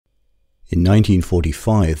In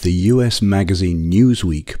 1945, the US magazine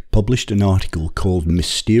Newsweek published an article called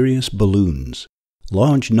Mysterious Balloons.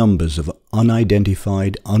 Large numbers of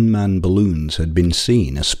unidentified unmanned balloons had been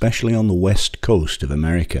seen, especially on the west coast of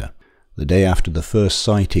America. The day after the first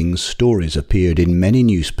sightings, stories appeared in many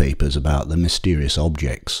newspapers about the mysterious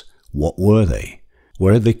objects. What were they?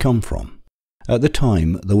 Where had they come from? At the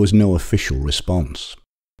time, there was no official response.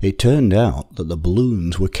 It turned out that the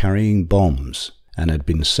balloons were carrying bombs and had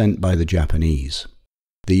been sent by the Japanese.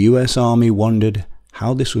 The US Army wondered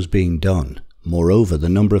how this was being done. Moreover, the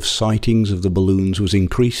number of sightings of the balloons was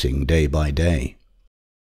increasing day by day.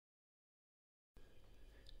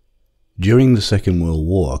 During the Second World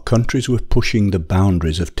War, countries were pushing the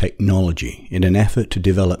boundaries of technology in an effort to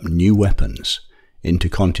develop new weapons.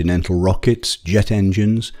 Intercontinental rockets, jet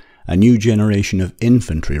engines, a new generation of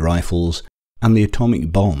infantry rifles, and the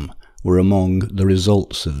atomic bomb were among the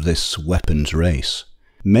results of this weapons race.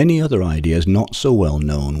 Many other ideas not so well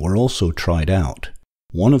known were also tried out.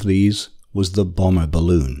 One of these was the bomber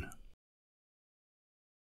balloon.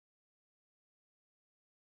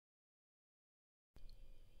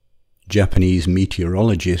 Japanese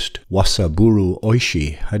meteorologist Wasaburo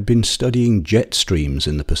Oishi had been studying jet streams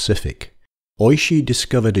in the Pacific. Oishi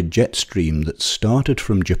discovered a jet stream that started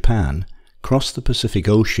from Japan, crossed the Pacific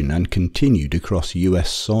Ocean, and continued across US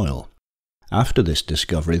soil. After this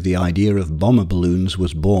discovery, the idea of bomber balloons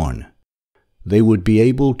was born. They would be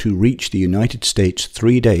able to reach the United States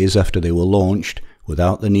 3 days after they were launched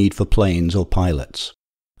without the need for planes or pilots.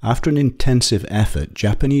 After an intensive effort,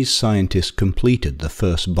 Japanese scientists completed the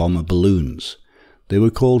first bomber balloons. They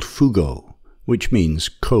were called fugo, which means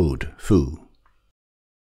code fu.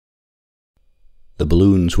 The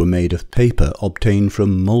balloons were made of paper obtained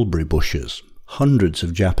from mulberry bushes. Hundreds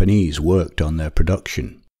of Japanese worked on their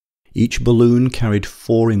production. Each balloon carried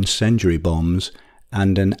 4 incendiary bombs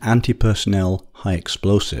and an anti-personnel high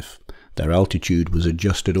explosive. Their altitude was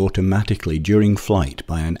adjusted automatically during flight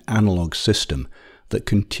by an analog system that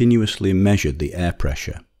continuously measured the air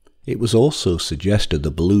pressure. It was also suggested the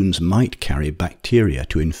balloons might carry bacteria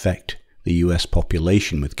to infect the US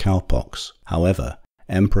population with cowpox. However,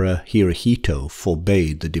 Emperor Hirohito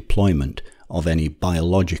forbade the deployment of any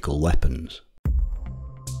biological weapons.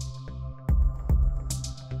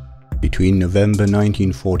 Between November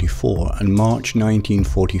 1944 and March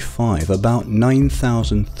 1945, about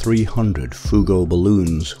 9,300 fugo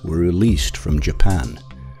balloons were released from Japan.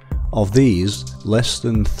 Of these, less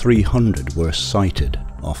than 300 were sighted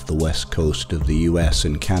off the west coast of the US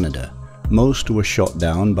and Canada. Most were shot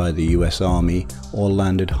down by the US Army or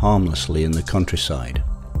landed harmlessly in the countryside.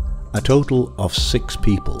 A total of 6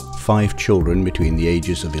 people, 5 children between the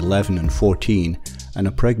ages of 11 and 14, and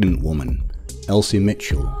a pregnant woman, Elsie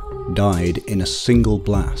Mitchell, died in a single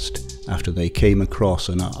blast after they came across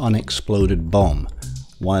an unexploded bomb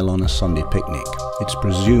while on a Sunday picnic. It's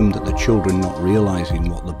presumed that the children, not realizing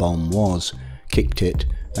what the bomb was, kicked it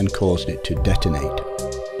and caused it to detonate.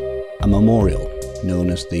 A memorial, known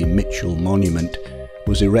as the Mitchell Monument,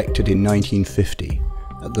 was erected in 1950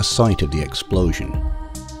 at the site of the explosion,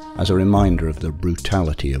 as a reminder of the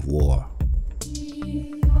brutality of war.